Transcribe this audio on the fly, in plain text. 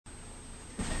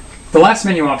The last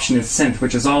menu option is synth,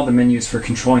 which is all the menus for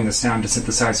controlling the sound to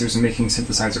synthesizers and making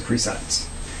synthesizer presets.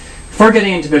 Before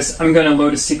getting into this, I'm going to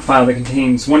load a seq file that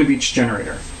contains one of each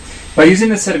generator. By using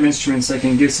this set of instruments, I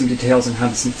can give some details on how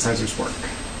the synthesizers work.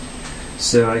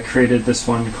 So I created this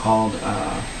one called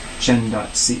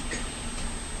gen.seq.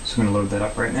 So I'm going to load that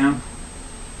up right now.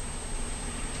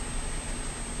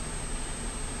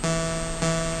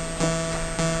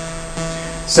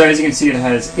 So as you can see, it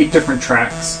has 8 different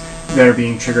tracks that are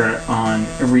being triggered on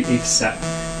every 8th step.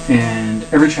 And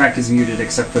every track is muted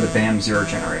except for the BAM0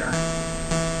 generator.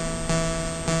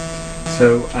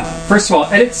 So first of all,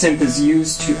 edit synth is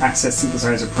used to access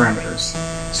synthesizer parameters.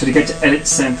 So to get to edit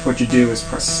synth, what you do is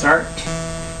press start,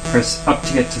 press up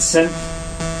to get to synth,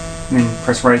 and then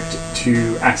press right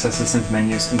to access the synth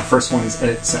menus, and the first one is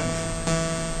edit synth.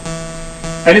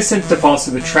 Edit synth defaults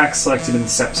to the track selected in the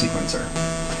step sequencer.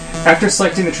 After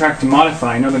selecting the track to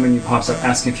modify, another menu pops up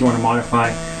asking if you want to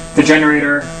modify the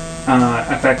generator,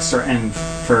 FX, or ENV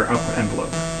for output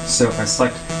envelope. So if I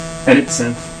select edit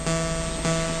synth,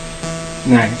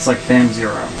 then I can select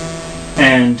BAM0.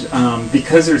 And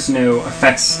because there's no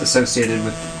effects associated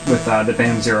with the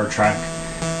BAM0 track,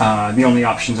 the only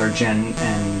options are gen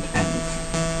and ENV.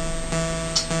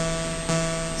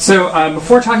 So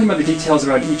before talking about the details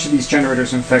about each of these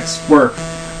generators and effects work,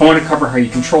 I want to cover how you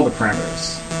control the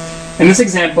parameters. In this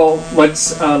example,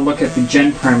 let's look at the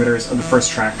gen parameters of the first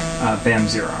track,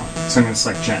 BAM0. So I'm going to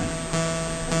select gen.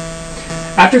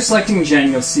 After selecting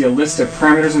gen, you'll see a list of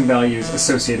parameters and values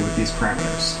associated with these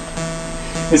parameters.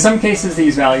 In some cases,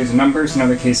 these values are numbers, in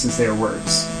other cases, they are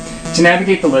words. To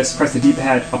navigate the list, press the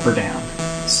D-pad up or down.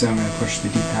 So I'm going to push the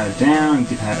D-pad down,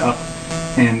 D-pad up,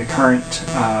 and the current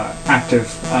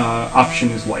active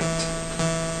option is white.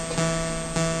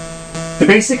 The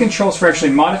basic controls for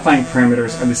actually modifying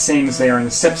parameters are the same as they are in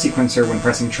the step sequencer when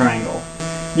pressing triangle.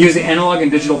 Use the analog and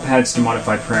digital pads to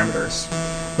modify parameters.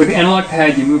 With the analog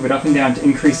pad, you move it up and down to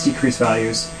increase, decrease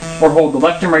values, or hold the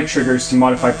left and right triggers to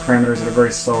modify parameters at a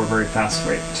very slow or very fast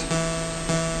rate.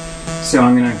 So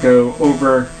I'm going to go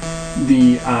over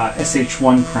the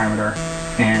SH1 parameter,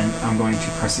 and I'm going to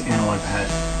press the analog pad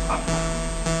up.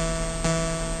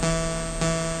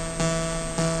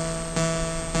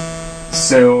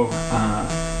 So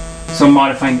I'm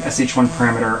modifying the SH1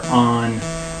 parameter on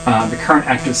the current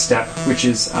active step, which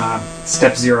is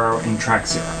step 0 in track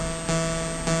 0.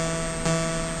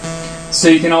 So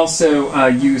you can also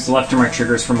use the left and right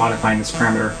triggers for modifying this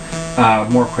parameter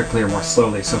more quickly or more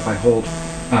slowly. So if I hold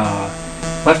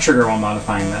left trigger while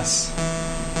modifying this,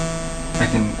 I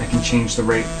can change the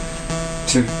rate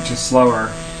to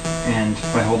slower, and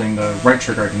by holding the right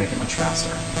trigger I can make it much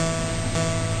faster.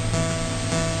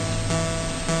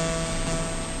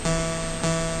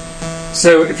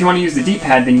 So if you want to use the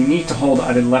D-pad, then you need to hold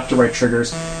either the left or right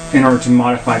triggers in order to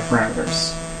modify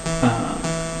parameters.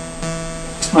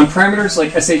 On parameters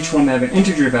like SH1 that have an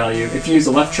integer value, if you use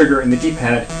the left trigger in the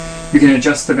D-pad, you can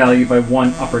adjust the value by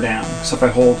 1 up or down. So if I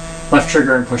hold left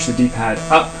trigger and push the D-pad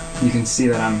up, you can see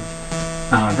that I'm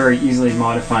very easily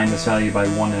modifying this value by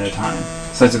 1 at a time.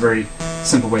 So that's a very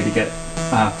simple way to get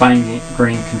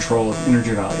fine-grained control of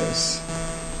integer values.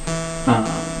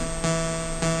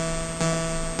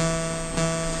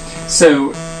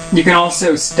 So you can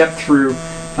also step through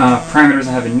parameters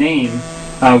that have a name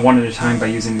one at a time by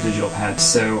using the digital pads.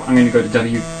 So I'm going to go to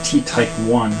WT type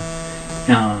 1,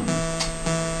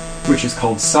 which is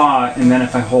called saw, and then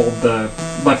if I hold the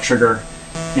left trigger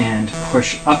and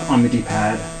push up on the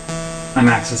D-pad, I'm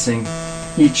accessing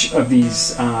each of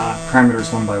these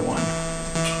parameters one by one.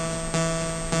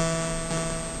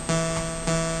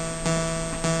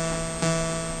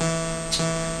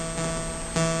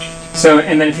 So,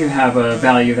 and then if you have a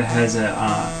value that has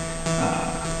a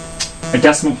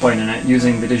decimal point in it,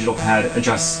 using the digital pad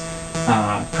adjusts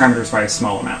parameters by a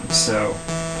small amount. So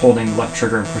holding the left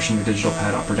trigger and pushing the digital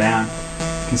pad up or down,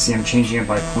 you can see I'm changing it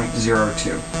by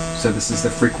 0.02. So this is the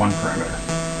freq1 parameter.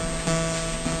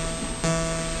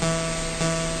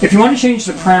 If you want to change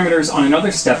the parameters on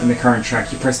another step in the current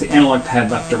track, you press the analog pad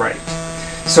left or right.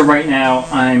 So right now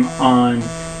I'm on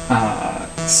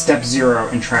step 0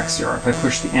 in track 0. If I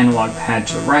push the analog pad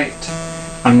to the right,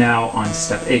 I'm now on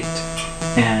step 8.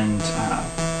 And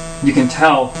you can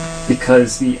tell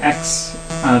because the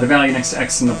value next to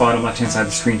X in the bottom left-hand side of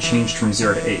the screen changed from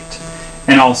 0 to 8.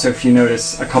 And also, if you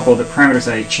notice, a couple of the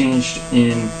parameters I changed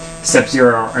in step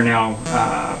 0 are now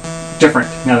different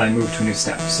now that I moved to a new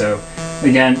step. So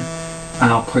again,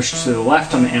 I'll push to the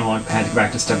left on the analog pad to go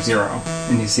back to step 0,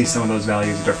 and you see some of those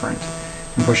values are different.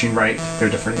 And pushing right, they're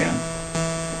different again.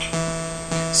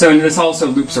 So and this also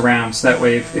loops around, so that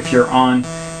way if you're on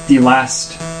the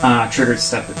last triggered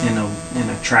step in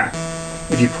a track.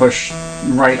 If you push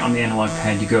right on the analog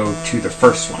pad, you go to the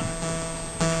first one.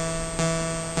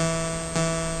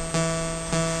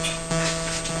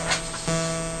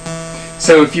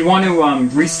 So if you want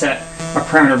to reset a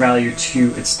parameter value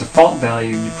to its default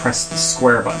value, you press the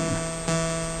square button.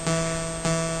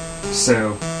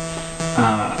 So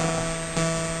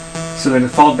the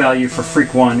default value for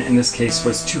Freq1 in this case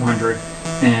was 200,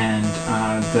 and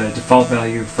the default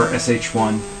value for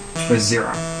SH1 was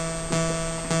 0.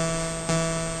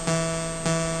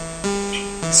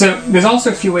 So there's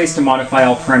also a few ways to modify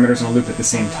all parameters in a loop at the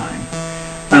same time.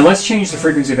 Let's change the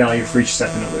frequency value for each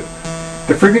step in the loop.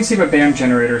 The frequency of a band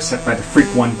generator is set by the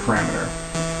Freq1 parameter.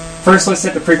 First, let's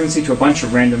set the frequency to a bunch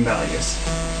of random values.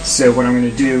 So what I'm going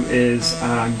to do is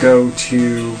go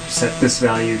to set this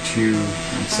value to,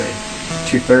 let's say,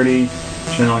 230.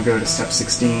 Then I'll go to step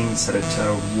 16, set it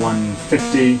to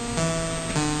 150.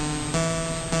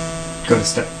 Go to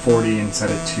step 40 and set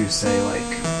it to, say, like,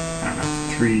 I don't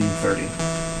know, 330.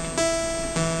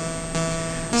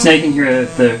 So now you can hear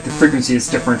that the frequency is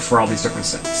different for all these different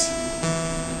steps.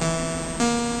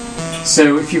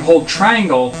 So if you hold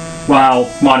triangle while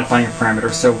modifying a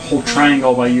parameter, so hold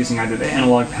triangle while using either the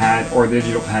analog pad or the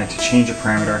digital pad to change a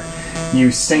parameter,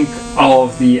 you sync all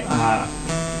of the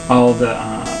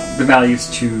values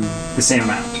to the same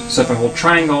amount. So if I hold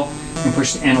triangle and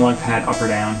push the analog pad up or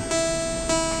down,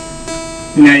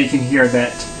 now you can hear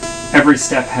that every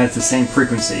step has the same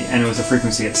frequency, and it was a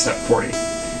frequency at step 40.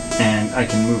 And I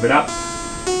can move it up,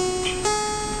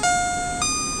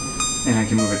 and I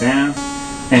can move it down,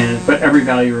 but every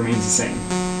value remains the same.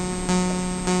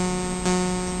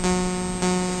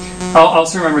 I'll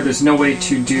also remember there's no way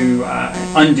to do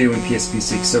undo in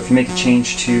PSPSeq, so if you make a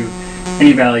change to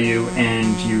any value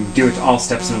and you do it to all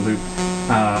steps in a loop,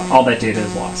 all that data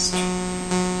is lost.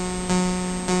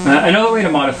 Another way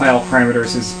to modify all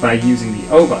parameters is by using the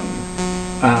O button.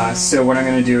 So what I'm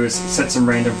going to do is set some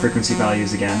random frequency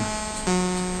values again.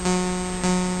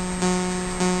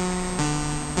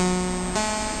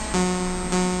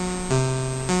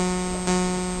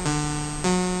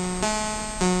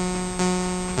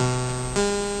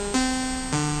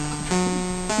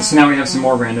 So now we have some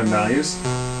more random values.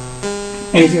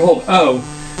 And if you hold O,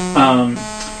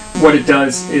 what it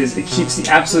does is it keeps the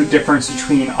absolute difference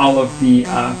between all the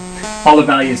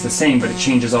values the same, but it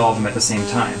changes all of them at the same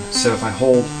time. So if I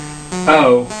hold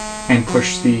O and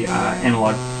push the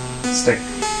analog stick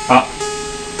up,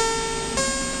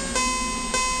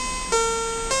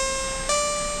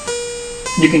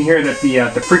 you can hear that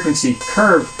the frequency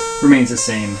curve remains the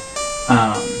same,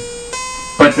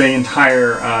 but the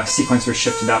entire sequence was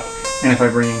shifted up. And if I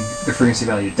bring the frequency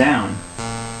value down,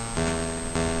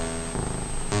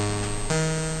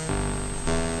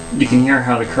 you can hear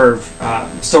how the curve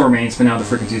still remains, but now the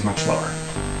frequency is much lower.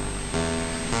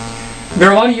 There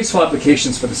are a lot of useful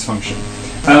applications for this function.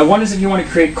 One is if you want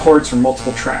to create chords from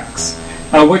multiple tracks.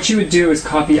 What you would do is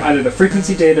copy either the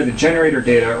frequency data, the generator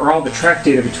data, or all the track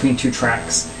data between two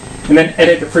tracks, and then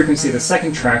edit the frequency of the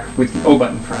second track with the O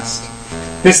button pressed.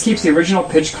 This keeps the original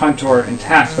pitch contour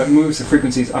intact, but moves the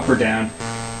frequencies up or down,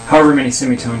 however many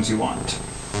semitones you want.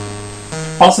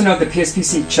 Also note that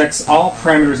PSPSeq checks all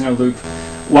parameters in a loop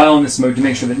while in this mode to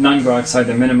make sure that none go outside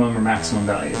the minimum or maximum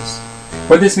values.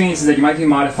 What this means is that you might be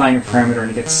modifying a parameter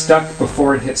and it gets stuck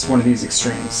before it hits one of these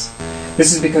extremes.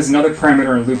 This is because another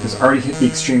parameter in a loop has already hit the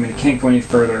extreme and it can't go any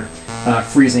further,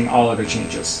 freezing all other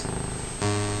changes.